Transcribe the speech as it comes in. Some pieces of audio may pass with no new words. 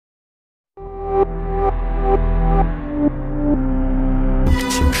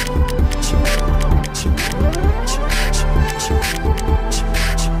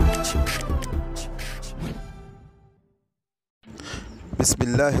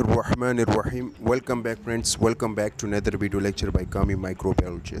Welcome back, friends. Welcome back to another video lecture by Kami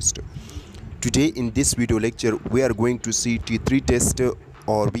Microbiologist. Today in this video lecture we are going to see T3 test,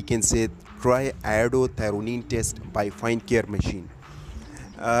 or we can say Triiodothyronine test by finecare machine.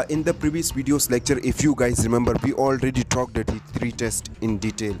 In the previous videos lecture, if you guys remember, we already talked the T3 test in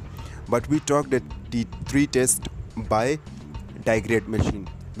detail, but we talked the T3 test by digrade machine.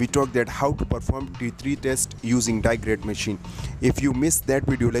 We talked that how to perform T3 test using digrade machine. If you missed that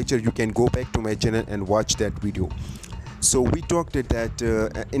video lecture, you can go back to my channel and watch that video. So we talked that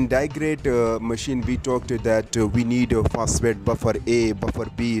in digrade machine, we talked that we need a phosphate buffer A, buffer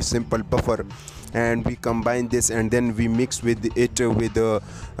B, simple buffer, and we combine this and then we mix with it with the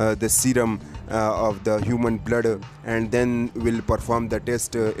serum of the human blood, and then we'll perform the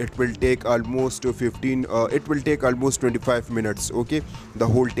test. It will take almost 25 minutes, okay, the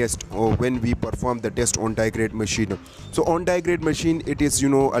whole test when we perform the test on digrade machine. So on digrade machine, it is, a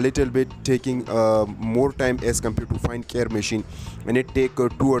little bit taking more time as compared to finecare machine, and it take 2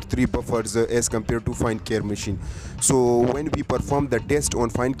 or 3 buffers as compared to finecare machine. So when we perform the test on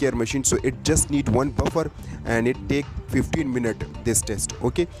finecare machine, so it just need 1 buffer and it take 15 minutes this test,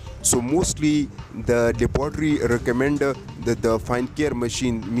 okay. So mostly the laboratory recommend the finecare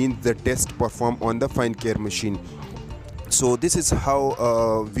machine, means the test perform on the finecare machine. So this is how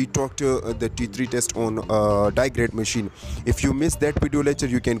we talked the T3 test on digrade machine. If you missed that video lecture,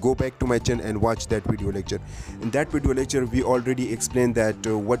 you can go back to my channel and watch that video lecture. In that video lecture, we already explained that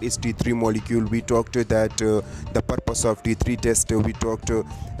what is T3 molecule. We talked that the purpose of T3 test. We talked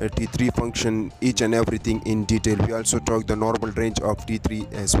T3 function, each and everything in detail. We also talked the normal range of T3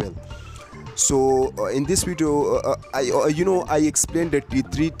 as well. So in this video I explained the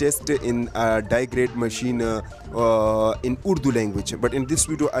T3 test in digrade machine in Urdu language, but in this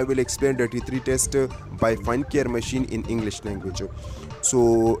video I will explain the T3 test by finecare machine in English language.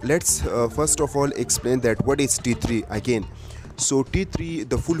 So let's first of all explain that what is T3 again. So T3,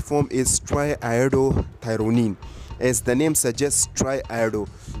 the full form is triiodothyronine. As the name suggests, triiodo.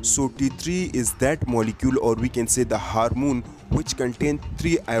 So T3 is that molecule, or we can say the hormone, which contains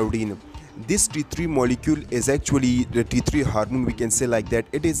 3 iodine. This T3 molecule is actually the T3 hormone, we can say like that.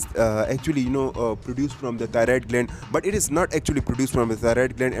 It is actually produced from the thyroid gland, but it is not actually produced from the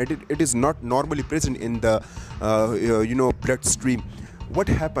thyroid gland, and it is not normally present in the bloodstream. What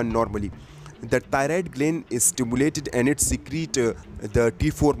happened normally? The thyroid gland is stimulated and it secretes the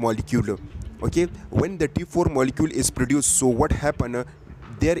T4 molecule. Okay, when the T4 molecule is produced, so what happened?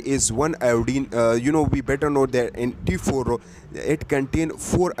 There is 1 iodine, we better know that in T4 it contains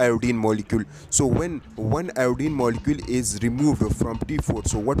 4 iodine molecule. So when 1 iodine molecule is removed from T4,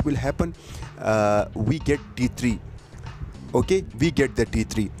 so what will happen? We get T3. Okay, we get the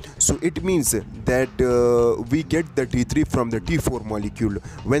T3. So it means that we get the T3 from the T4 molecule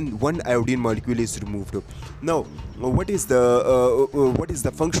when 1 iodine molecule is removed. Now what is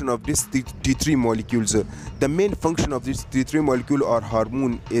the function of this T3 molecules? The main function of this T3 molecule or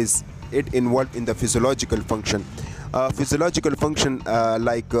hormone is it involved in the physiological function. Physiological function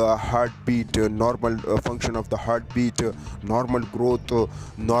like heartbeat, normal function of the heartbeat, normal growth,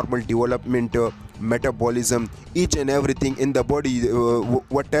 normal development, metabolism, each and everything in the body,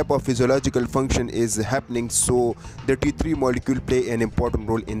 what type of physiological function is happening. So the T3 molecule play an important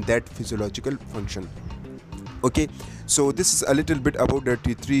role in that physiological function. Okay, so this is a little bit about the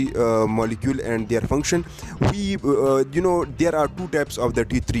T3 molecule and their function. We there are 2 types of the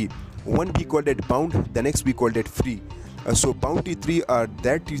T3. One we call that bound, the next we call that free. So bound T3 are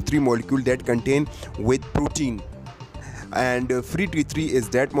that T3 molecule that contain with protein, and free T3 is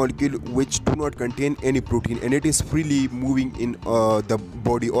that molecule which do not contain any protein, and it is freely moving in the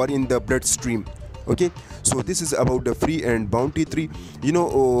body or in the bloodstream. Okay, so this is about the free and bound T3.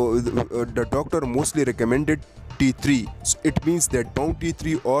 The doctor mostly recommended T3. So it means that bound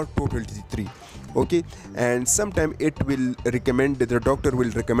T3 or total T3. Okay, and sometime the doctor will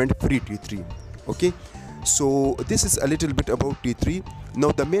recommend free T3. Okay, so this is a little bit about T3.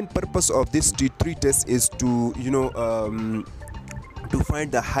 Now the main purpose of this T3 test is to to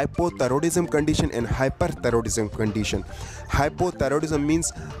find the hypothyroidism condition and hyperthyroidism condition. Hypothyroidism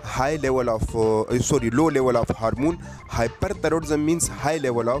means low level of hormone. Hyperthyroidism means high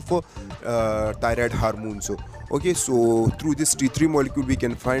level of thyroid hormones. Okay, so through this T3 molecule we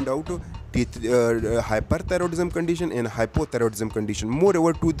can find out hyperthyroidism condition and hypothyroidism condition.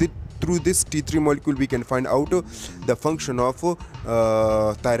 Moreover, through this T3 molecule we can find out the function of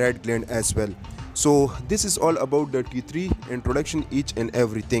thyroid gland as well. So this is all about the T3 introduction, each and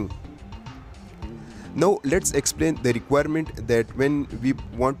everything. Now let's explain the requirement that when we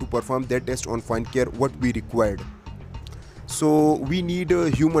want to perform that test on finecare, what we required. So we need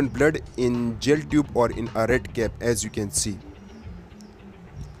human blood in gel tube or in a red cap, as you can see.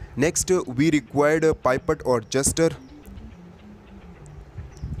 Next, we required a pipette or gesture.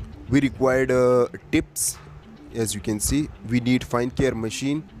 We required tips, as you can see. We need finecare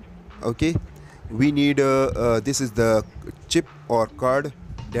machine. Okay, we need this is the chip or card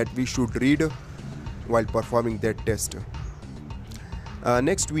that we should read while performing that test.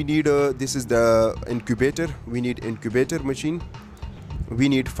 Next we need this is the incubator. We need incubator machine. We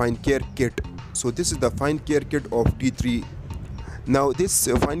need finecare kit. So this is the finecare kit of T3. Now this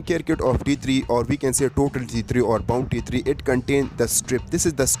finecare kit of T3, or we can say total T3 or bound T3, it contains the strip. This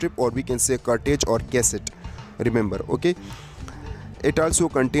is the strip, or we can say cartridge or cassette, remember. Okay, it also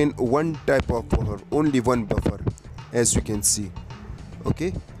contains one type of buffer, only one buffer, as you can see.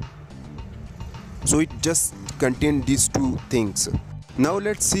 Okay, so it just contains these two things. Now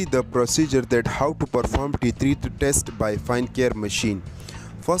let's see the procedure that how to perform T3 test by finecare machine.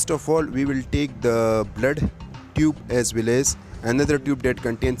 First of all, we will take the blood tube as well as another tube that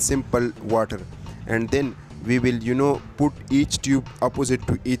contains simple water, and then we will put each tube opposite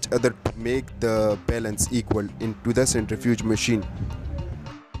to each other to make the balance equal into the centrifuge machine.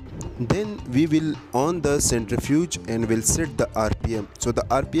 Then we will on the centrifuge and will set the RPM. So the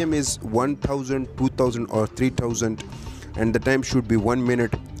RPM is 1000, 2000 or 3000, and the time should be 1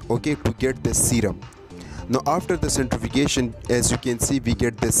 minute, okay, to get the serum. Now after the centrifugation, as you can see, we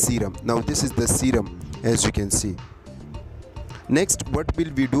get the serum. Now this is the serum, as you can see. Next, what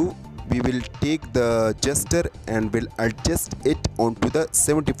will we do? We will take the gesture and will adjust it onto the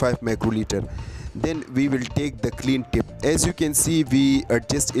 75 microliter. Then we will take the clean tip. As you can see, we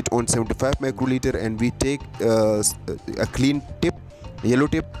adjust it on 75 microliter and we take a clean tip, yellow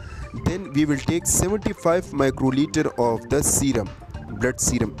tip. Then we will take 75 microliter of the serum, blood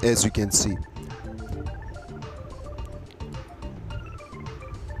serum, as you can see.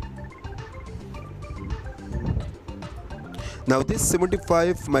 Now this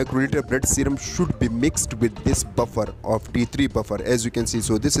 75 microliter blood serum should be mixed with this buffer of T3 buffer, as you can see.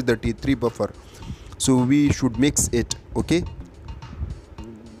 So this is the T3 buffer, so we should mix it, okay,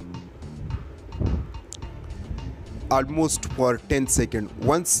 almost for 10 seconds.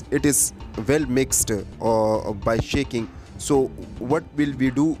 Once it is well mixed by shaking, so what will we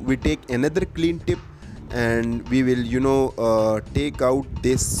do? We take another clean tip and we will take out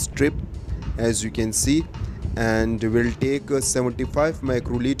this strip, as you can see, and we'll take 75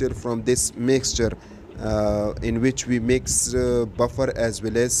 microliter from this mixture in which we mix buffer as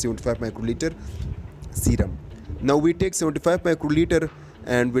well as 75 microliter serum. Now we take 75 microliter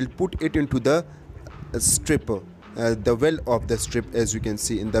and we'll put it into the strip, the well of the strip, as you can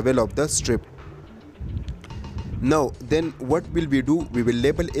see, in the well of the strip. Now then what will we do? We will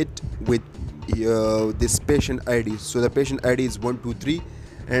label it with this patient ID. So the patient ID is 123,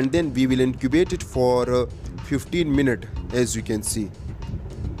 and then we will incubate it for 15 minutes, as you can see.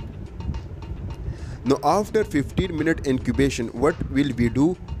 Now after 15-minute incubation, what will we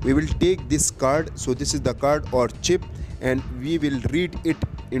do? We will take this card. So this is the card or chip, and we will read it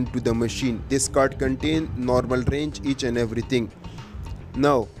into the machine. This card contains normal range, each and everything.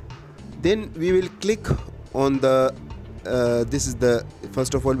 Now then we will click on the this is the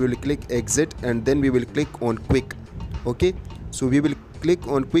first of all we will click exit, and then we will click on quick. Okay, so we will click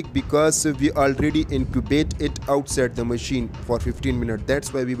on quick because we already incubate it outside the machine for 15 minutes.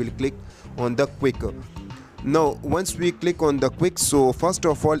 That's why we will click on the quick. Now once we click on the quick, so first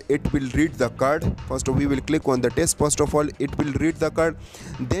of all it will read the card. First of all we will click on the test. First of all it will read the card,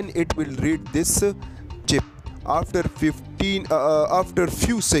 then it will read this chip. After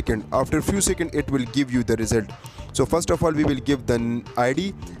few seconds it will give you the result. So first of all we will give the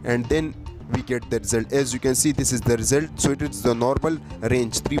ID and then we get the result. As you can see, this is the result. So it is the normal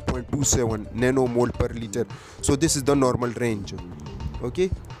range, 3.27 nanomole per liter. So this is the normal range.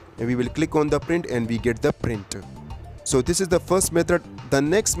 Okay, and we will click on the print and we get the print. So this is the first method. The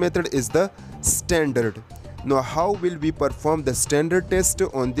next method is the standard. Now how will we perform the standard test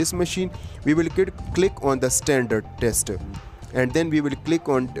on this machine? We will click on the standard test, and then we will click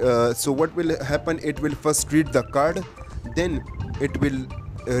on so what will happen? It will first read the card, then it will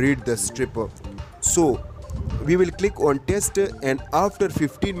read the strip. So we will click on test, and after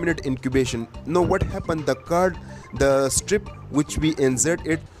 15-minute incubation, now what happened? The card, the strip which we insert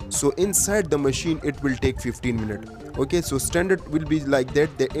it, So inside the machine it will take 15 minutes. Okay, so standard will be like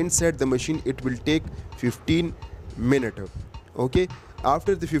that, the inside the machine it will take 15 minutes. Okay,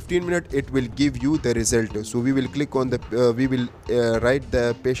 after the 15 minutes it will give you the result. So we will click on the we will write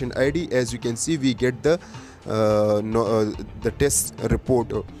the patient ID. As you can see, we get the the test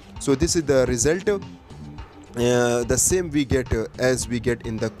report. So this is the result. The same we get as we get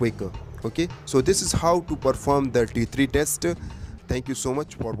in the quick. Okay, so this is how to perform the T3 test. Thank you so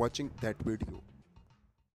much for watching that video.